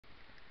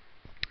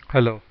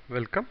Hello,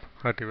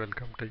 hearty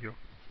welcome to you.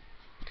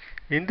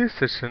 In this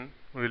session,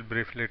 we will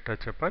briefly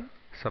touch upon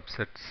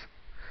subsets.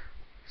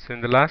 So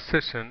in the last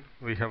session,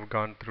 we have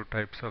gone through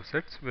types of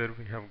sets where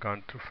we have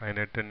gone through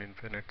finite and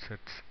infinite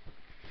sets.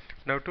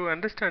 Now to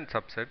understand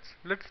subsets,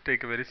 let's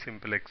take a very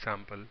simple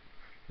example.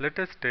 Let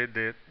us say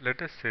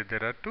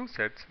there are two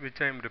sets which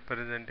I am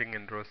representing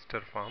in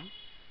roster form.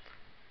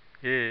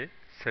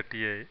 Set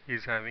A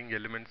is having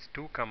elements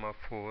 2,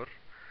 4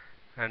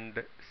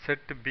 and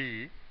set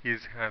B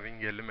is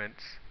having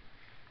elements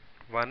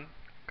 1,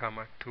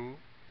 2,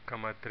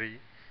 3,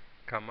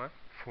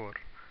 4.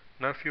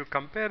 Now if you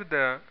compare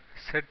the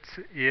sets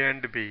A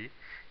and B,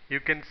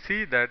 you can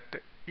see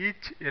that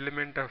each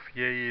element of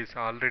A is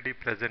already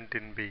present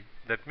in B.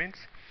 That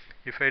means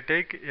if I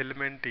take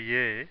element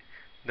A,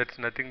 that's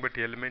nothing but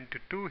element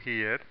 2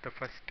 here, the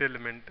first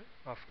element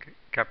of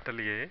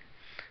capital A.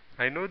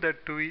 I know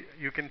that 2,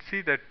 you can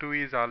see that 2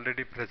 is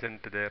already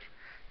present there.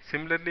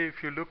 Similarly,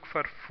 if you look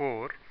for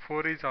 4,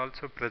 4 is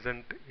also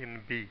present in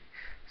B.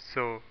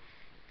 So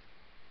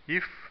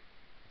if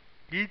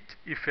each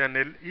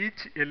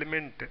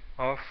element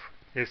of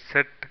a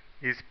set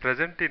is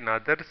present in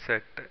other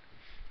set,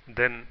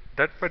 then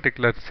that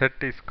particular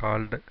set is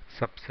called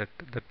subset.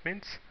 That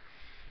means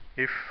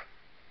if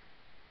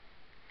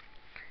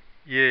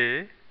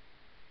a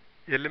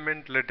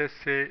element, let us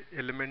say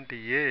element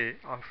A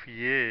of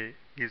A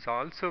is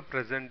also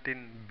present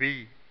in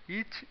B,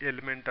 each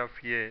element of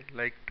A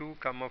like 2,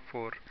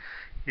 4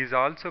 is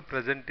also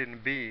present in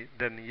B,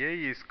 then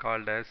A is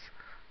called as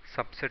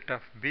subset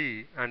of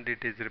B and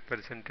it is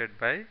represented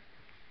by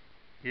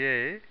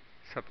A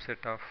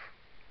subset of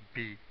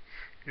B.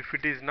 If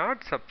it is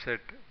not subset,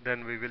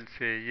 then we will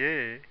say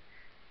A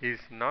is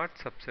not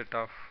subset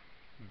of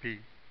B.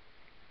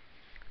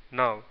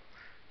 Now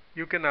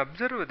you can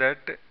observe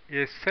that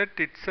a set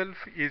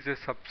itself is a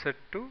subset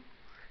to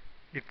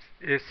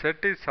a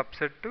set is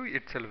subset to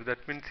itself.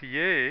 That means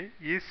A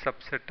is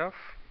subset of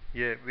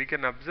A. We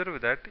can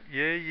observe that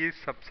A is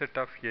subset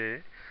of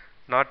A.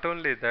 Not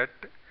only that,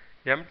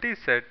 empty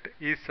set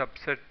is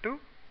subset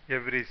to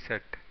every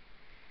set.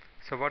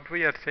 So what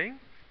we are saying?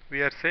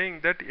 We are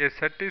saying that a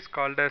set is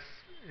called as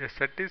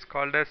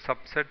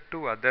subset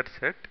to other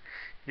set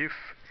if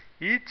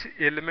each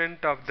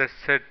element of the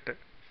set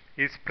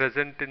is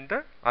present in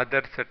the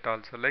other set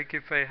also. Like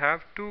if I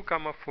have 2,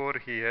 4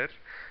 here,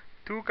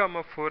 2,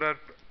 4 are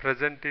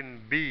present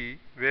in B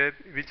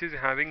which is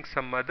having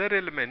some other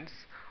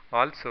elements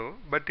also,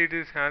 but it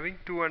is having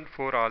 2 and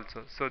 4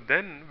 also. So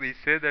then we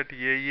say that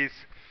A is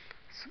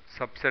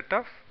subset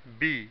of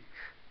B.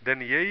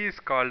 Then A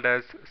is called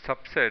as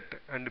subset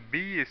and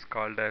B is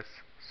called as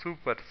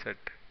superset.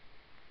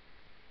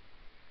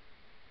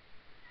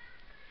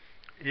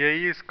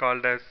 A is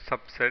called as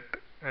subset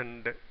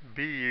and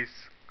B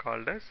is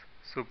called as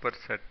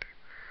superset.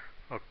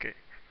 Okay,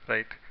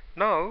 right.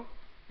 Now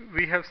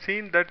we have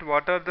seen that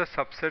what are the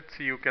subsets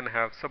you can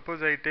have.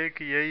 Suppose I take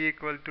A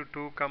equal to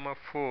 2,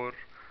 4.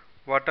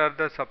 What are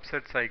the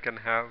subsets I can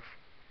have?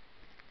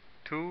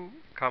 2,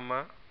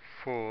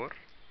 4.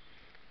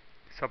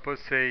 Suppose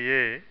say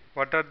A,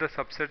 what are the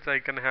subsets I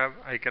can have?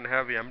 I can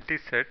have empty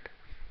set,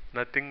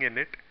 nothing in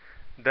it.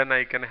 Then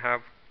I can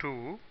have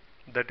 2,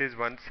 that is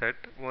one set,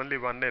 only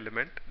one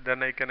element.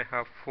 Then I can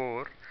have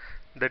 4,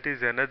 that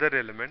is another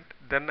element.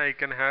 Then I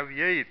can have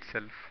A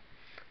itself,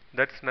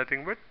 that's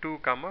nothing but 2,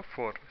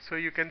 4. So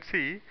you can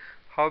see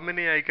how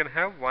many I can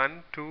have.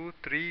 1, 2,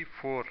 3,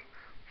 4.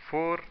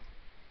 4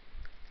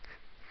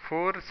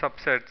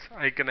 subsets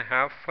I can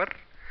have for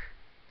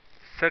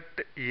set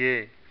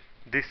A.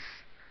 This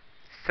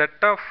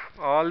set of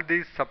all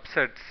these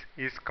subsets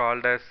is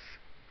called as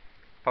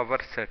power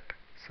set.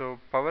 So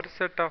power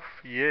set of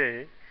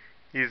A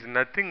is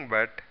nothing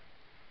but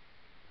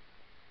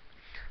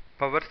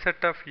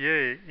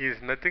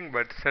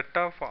set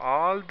of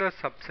all the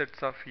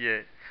subsets of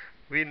A.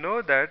 We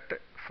know that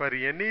for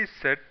any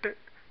set,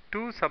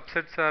 two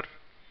subsets are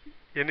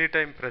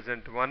anytime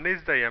present. One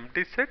is the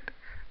empty set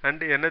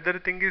and another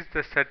thing is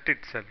the set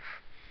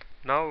itself.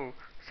 Now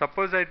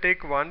suppose I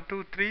take 1,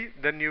 2, 3,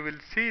 then you will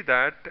see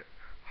that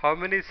how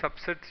many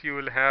subsets you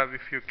will have.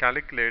 If you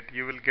calculate,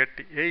 you will get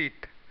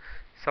 8.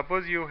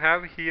 Suppose you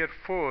have here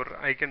 4,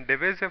 I can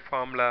devise a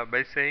formula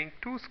by saying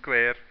 2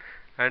 square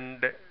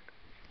and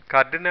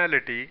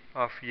cardinality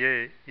of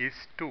A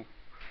is 2.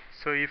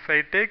 So if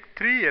I take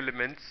 3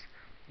 elements,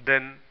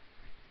 then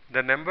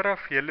the number of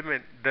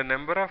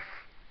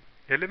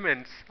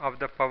elements of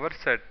the power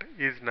set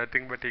is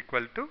nothing but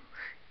equal to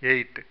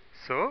 8.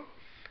 So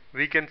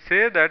we can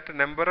say that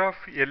number of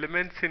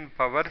elements in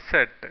power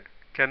set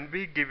can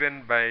be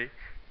given by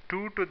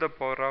 2 to the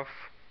power of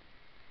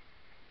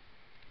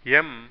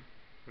m,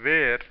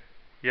 where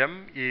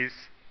m is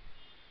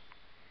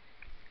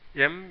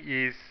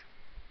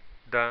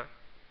the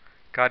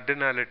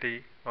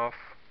cardinality of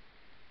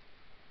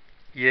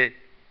A.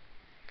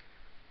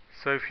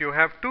 So if you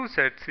have 2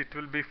 sets, it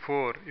will be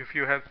 4. If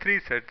you have 3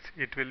 sets,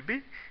 it will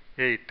be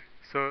 8.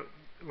 So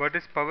what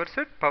is power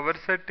set? Power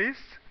set is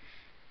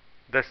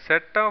the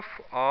set of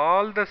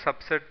all the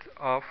subsets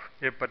of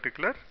a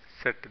particular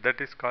set,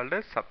 that is called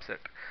as subset.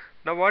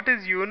 Now what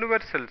is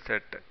universal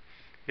set?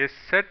 A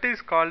set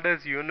is called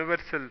as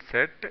universal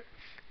set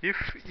if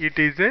it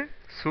is a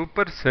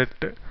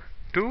superset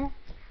to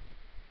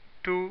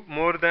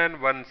more than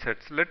one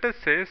sets. Let us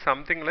say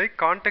something like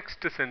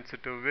context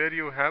sensitive, where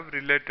you have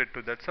related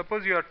to that.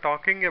 Suppose you are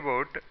talking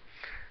about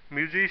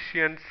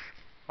musicians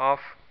of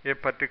a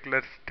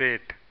particular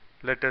state,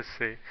 let us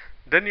say,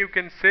 then you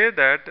can say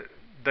that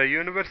the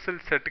universal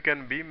set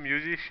can be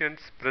musicians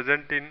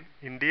present in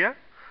India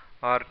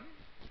or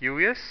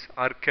US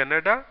or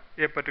Canada,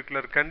 a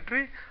particular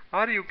country,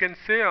 or you can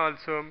say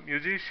also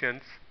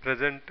musicians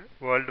present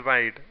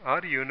worldwide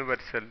or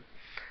universal.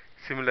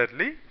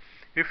 Similarly,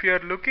 if you are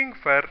looking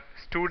for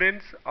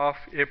students of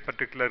a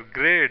particular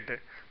grade,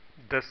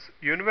 the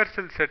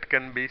universal set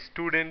can be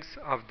students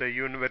of the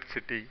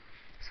university.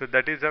 So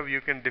that is how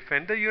you can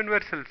define the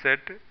universal set.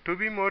 To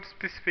be more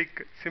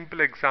specific,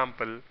 simple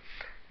example,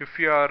 if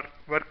you are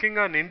working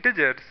on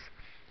integers,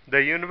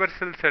 the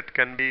universal set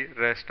can be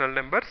rational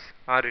numbers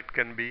or it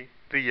can be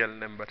real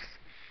numbers.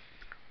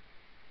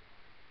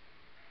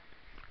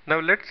 Now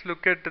let's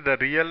look at the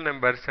real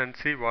numbers and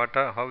see how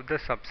the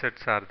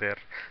subsets are there.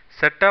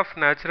 Set of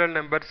natural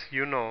numbers,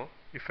 you know,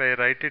 if I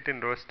write it in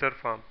roster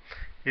form,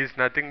 is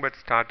nothing but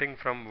starting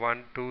from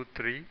 1, 2,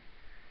 3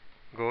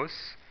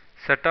 goes.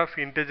 Set of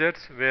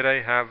integers where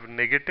I have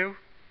negative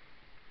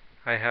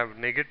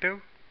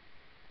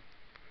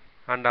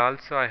and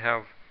also I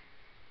have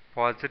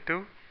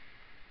positive.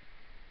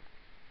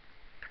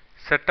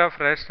 Set of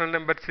rational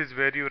numbers is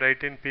where you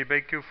write in p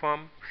by q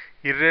form.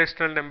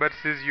 Irrational numbers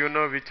is, you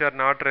know, which are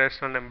not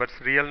rational numbers.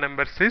 Real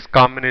numbers is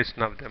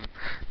combination of them.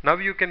 Now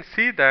you can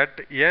see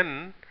that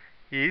n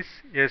is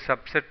a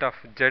subset of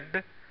z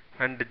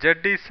and z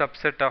is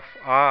subset of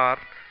r,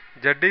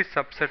 z is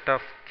subset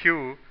of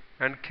q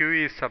and q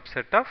is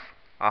subset of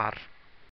r.